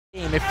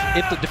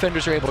if the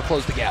defenders are able to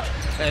close the gap.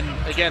 And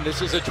again,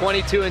 this is a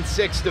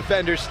 22-6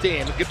 defenders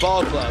team. Good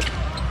ball club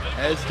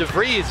as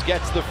Devries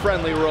gets the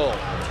friendly roll.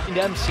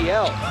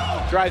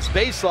 MCL drives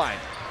baseline.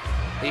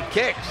 He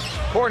kicks.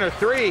 Corner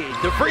three.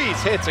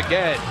 Devries hits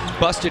again.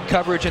 Busted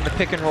coverage in the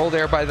pick and roll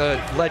there by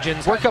the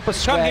legends. Work up a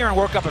sweat. Come here and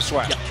work up a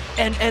sweat.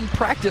 Yeah. And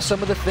practice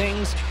some of the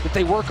things that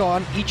they work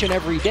on each and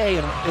every day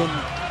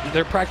in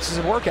their practices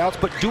and workouts,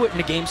 but do it in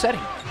a game setting.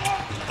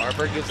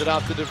 Harper gives it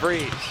off to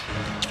Devries.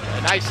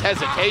 A nice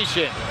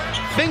hesitation.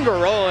 Finger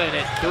rolling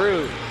it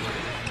through.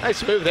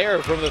 Nice move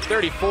there from the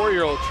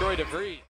 34-year-old Troy Devries.